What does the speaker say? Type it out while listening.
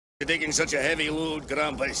You're taking such a heavy load,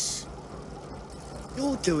 Grampus.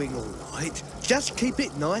 You're doing all right. Just keep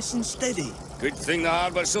it nice and steady. Good thing the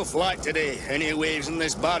harbour's so flat today. Any waves in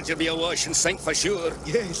this barge will be awash and sink for sure.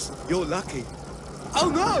 Yes, you're lucky.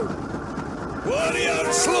 Oh, no!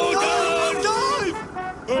 Warrior, slow down! Dive!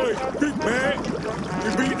 Hey, Big Mac,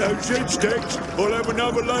 you beat those head sticks. I'll have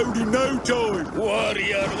another load in no time.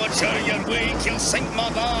 Warrior, watch out your wake. You'll sink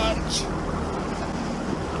my barge.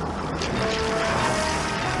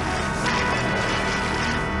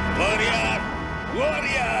 Warrior!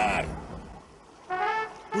 Warrior!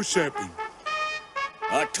 What's happened?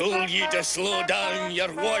 I told you to slow down.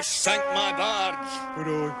 Your wash sank my barge.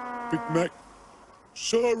 But Big Mac,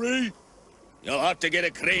 sorry. You'll have to get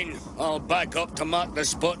a crane. I'll back up to mark the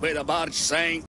spot where the barge sank.